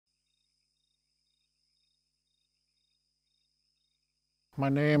My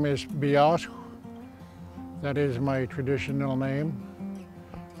name is Bios. That is my traditional name.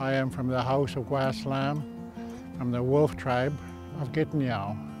 I am from the House of Guaslam, from the Wolf tribe of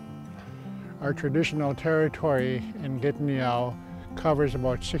Gitanyow. Our traditional territory in Gitanyow covers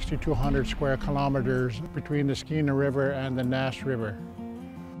about 6,200 square kilometers between the Skeena River and the Nass River.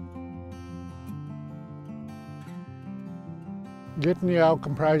 Gitanyow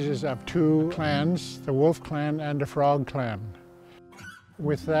comprises of two clans, the Wolf clan and the Frog clan.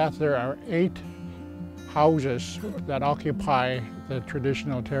 With that, there are 8 houses that occupy the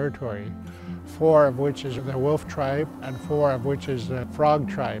traditional territory, 4 of which is the Wolf tribe and 4 of which is the Frog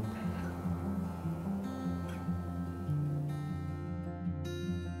tribe.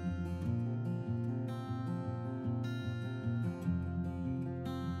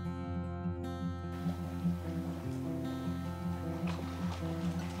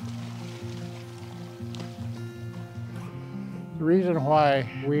 The reason why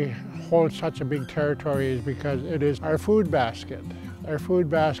we hold such a big territory is because it is our food basket. Our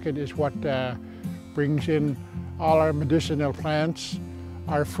food basket is what brings in all our medicinal plants,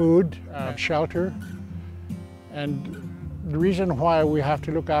 our food, shelter. And the reason why we have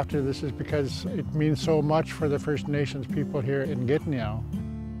to look after this is because it means so much for the First Nations people here in Gitanyow.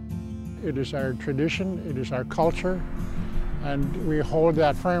 It is our tradition, it is our culture, and we hold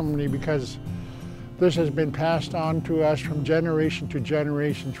that firmly because this has been passed on to us from generation to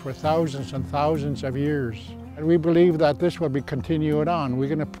generation for thousands and thousands of years. And we believe that this will be continued on. We're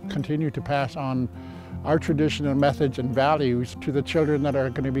going to continue to pass on our traditional methods and values to the children that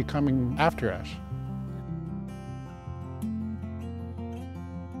are going to be coming after us.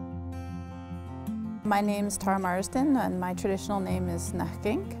 My name is Tara Marsden and my traditional name is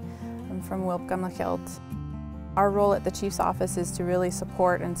Nahkink. I'm from Wilpkamlakild. Our role at the Chief's office is to really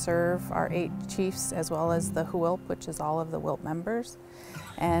support and serve our 8 chiefs as well as the Huilp, which is all of the Wilp members.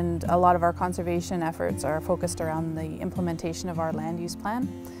 And a lot of our conservation efforts are focused around the implementation of our land use plan.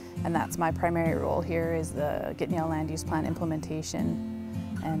 And that's my primary role here, is the Gitanyow land use plan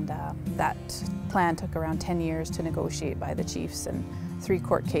implementation. And that plan took around 10 years to negotiate by the chiefs and 3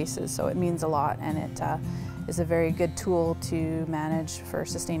 court cases, so it means a lot, and it is a very good tool to manage for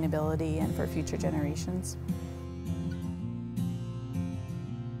sustainability and for future generations.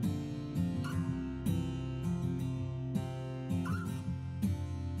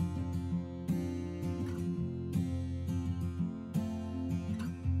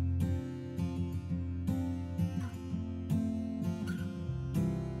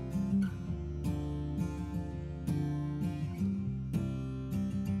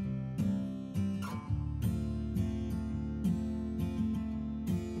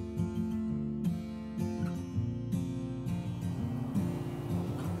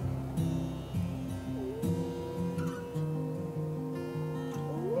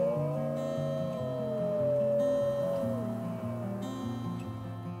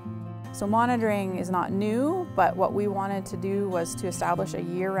 So monitoring is not new, but what we wanted to do was to establish a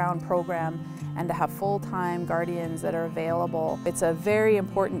year-round program and to have full-time guardians that are available. It's a very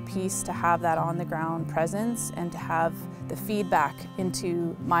important piece to have that on-the-ground presence and to have the feedback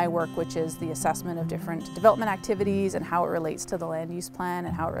into my work, which is the assessment of different development activities and how it relates to the land use plan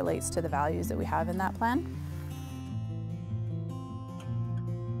and how it relates to the values that we have in that plan.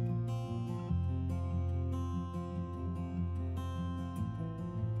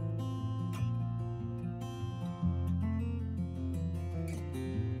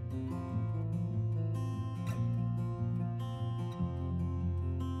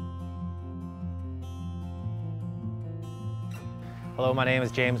 Hello, my name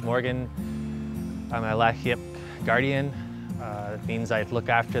is James Morgan. I'm a Lax'Yip Guardian. It means I look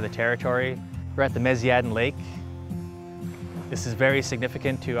after the territory. We're at the Meziadin Lake. This is very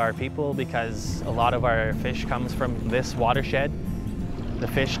significant to our people because a lot of our fish comes from this watershed. The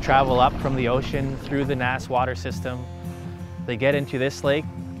fish travel up from the ocean through the Nass water system. They get into this lake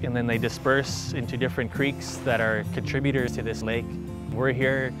and then they disperse into different creeks that are contributors to this lake. We're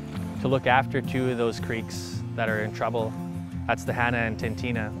here to look after 2 of those creeks that are in trouble. That's the Hannah and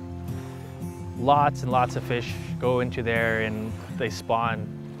Tintina. Lots and lots of fish go into there and they spawn.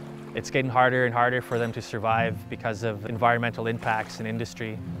 It's getting harder and harder for them to survive because of environmental impacts and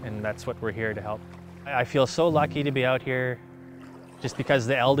industry, and that's what we're here to help. I feel so lucky to be out here just because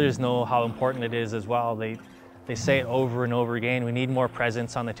the elders know how important it is as well. They say it over and over again, we need more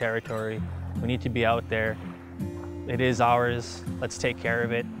presence on the territory. We need to be out there. It is ours, let's take care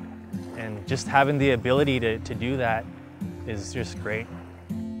of it. And just having the ability to do that is just great.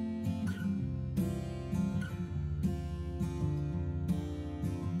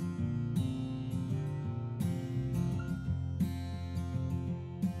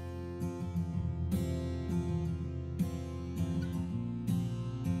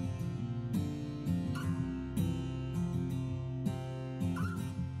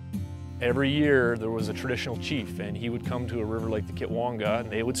 Every year there was a traditional chief, and he would come to a river like the Kitwanga, and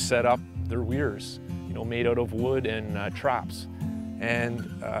they would set up their weirs, you know, made out of wood and traps.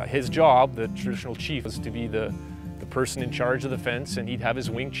 And his job, the traditional chief, was to be the person in charge of the fence, and he'd have his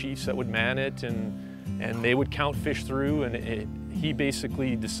wing chiefs that would man it, and they would count fish through, and he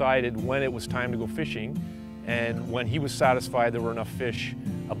basically decided when it was time to go fishing, and when he was satisfied there were enough fish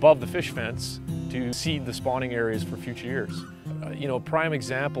above the fish fence to seed the spawning areas for future years. You know, a prime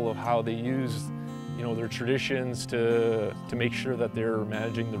example of how they used, you know, their traditions to make sure that they're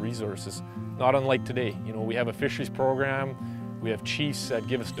managing the resources. Not unlike today, you know, we have a fisheries program, we have chiefs that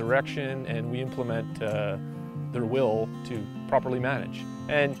give us direction, and we implement their will to properly manage.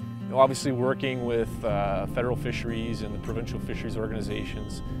 And you know, obviously working with federal fisheries and the provincial fisheries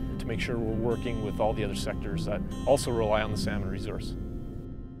organizations to make sure we're working with all the other sectors that also rely on the salmon resource.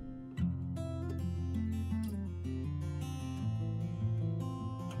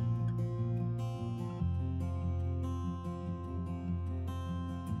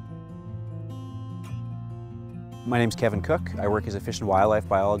 My name's Kevin Cook. I work as a fish and wildlife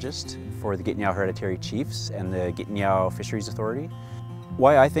biologist for the Gitanyow Hereditary Chiefs and the Gitanyow Fisheries Authority.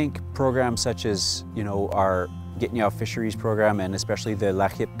 Why I think programs such as, you know, our Gitanyow Fisheries program and especially the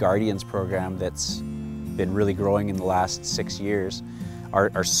Lax'Yip Guardians program that's been really growing in the last 6 years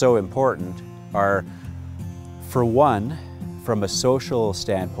are so important are, for one, from a social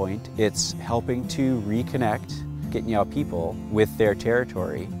standpoint, it's helping to reconnect Gitanyow people with their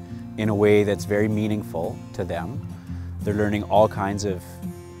territory in a way that's very meaningful to them. They're learning all kinds of,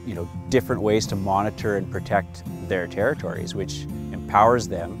 you know, different ways to monitor and protect their territories, which empowers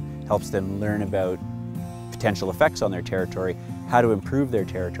them, helps them learn about potential effects on their territory, how to improve their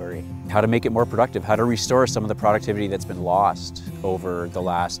territory, how to make it more productive, how to restore some of the productivity that's been lost over the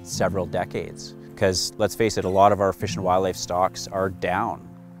last several decades. Because let's face it, a lot of our fish and wildlife stocks are down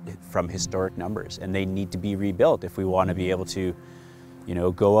from historic numbers, and they need to be rebuilt if we want to be able to, you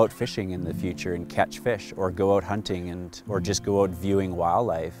know, go out fishing in the future and catch fish, or go out hunting or just go out viewing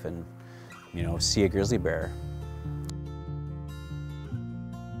wildlife and, you know, see a grizzly bear.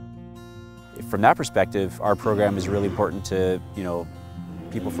 From that perspective, our program is really important to, you know,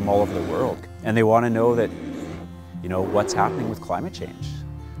 people from all over the world. And they want to know that, you know, what's happening with climate change.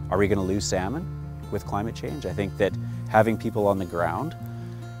 Are we going to lose salmon with climate change? I think that having people on the ground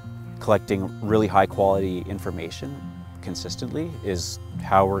collecting really high quality information consistently is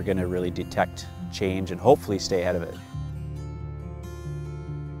how we're going to really detect change and hopefully stay ahead of it.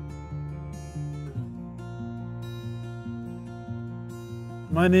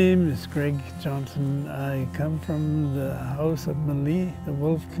 My name is Greg Johnson. I come from the House of Mali, the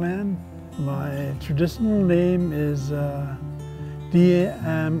Wolf Clan. My traditional name is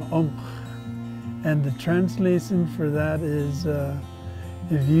Diam Omch, and the translation for that is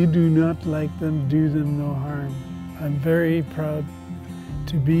if you do not like them, do them no harm. I'm very proud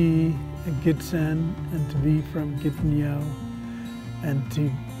to be a Gitsan and to be from Gitanyow and to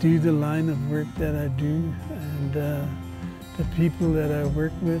do the line of work that I do, and the people that I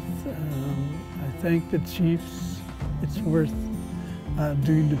work with. I thank the chiefs. It's worth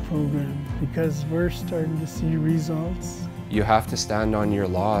doing the program because we're starting to see results. You have to stand on your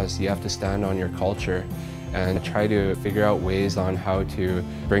laws, you have to stand on your culture and try to figure out ways on how to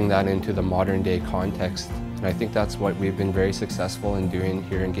bring that into the modern day context. And I think that's what we've been very successful in doing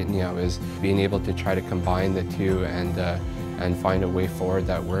here in Gitanyow, is being able to try to combine the two and find a way forward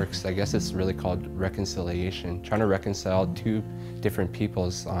that works. I guess it's really called reconciliation, trying to reconcile two different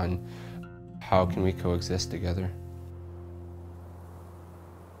peoples on how can we coexist together.